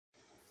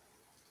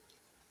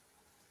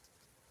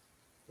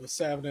What's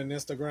happening?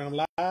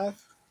 Instagram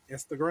Live,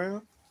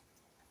 Instagram,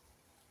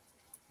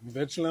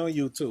 eventually on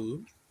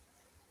YouTube.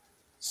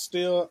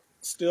 Still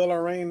a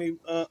rainy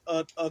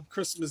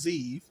Christmas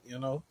Eve.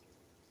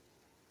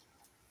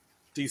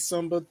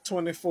 December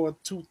 24th,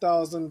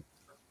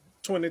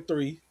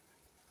 2023.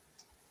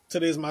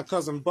 Today's my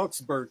cousin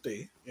Buck's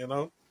birthday. Yep,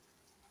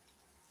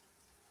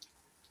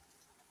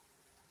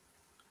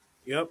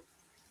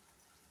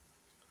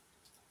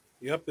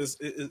 yep.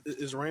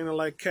 It's raining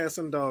like cats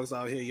and dogs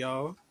out here,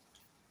 y'all.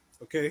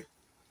 Okay,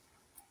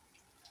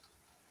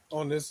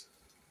 on this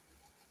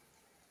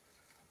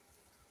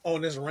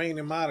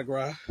rainy Mardi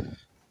Gras.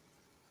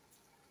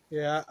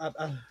 Yeah,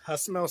 I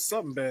smell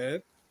something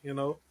bad. You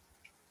know.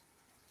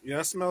 Yeah,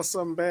 I smell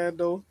something bad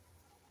though.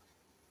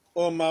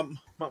 Or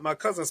my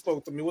cousin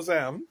spoke to me. What's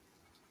happening?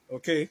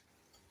 Okay.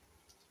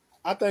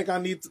 I think I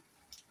need to.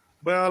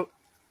 Well,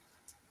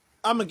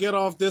 I'm gonna get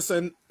off this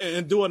and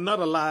do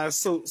another live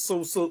so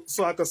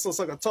I can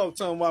talk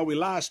to him while we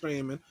live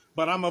streaming.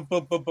 But I'm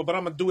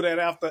gonna do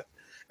that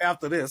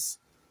after this.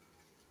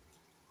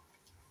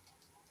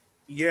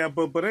 Yeah,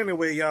 but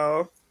anyway,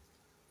 y'all.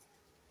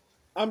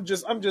 I'm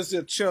just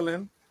here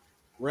chilling,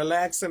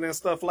 relaxing and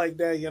stuff like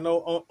that.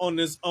 On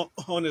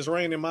this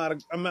rainy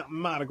Mardi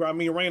Gras. I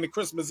mean, rainy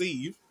Christmas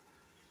Eve.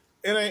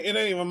 It ain't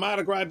even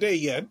Mardi Gras Day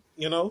yet.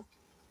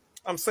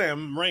 I'm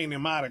saying rainy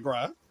Mardi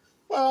Gras.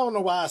 Well, I don't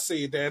know why I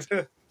say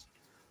that.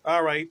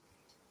 All right.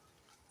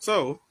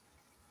 So,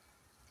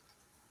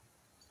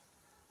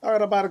 all right,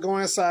 I'm about to go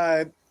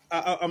inside.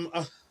 I'm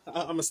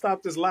gonna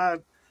stop this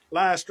live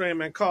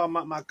stream and call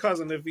my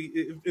cousin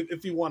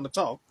if he want to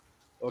talk.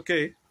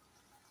 Okay.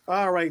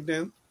 All right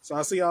then. So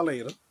I'll see y'all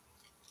later.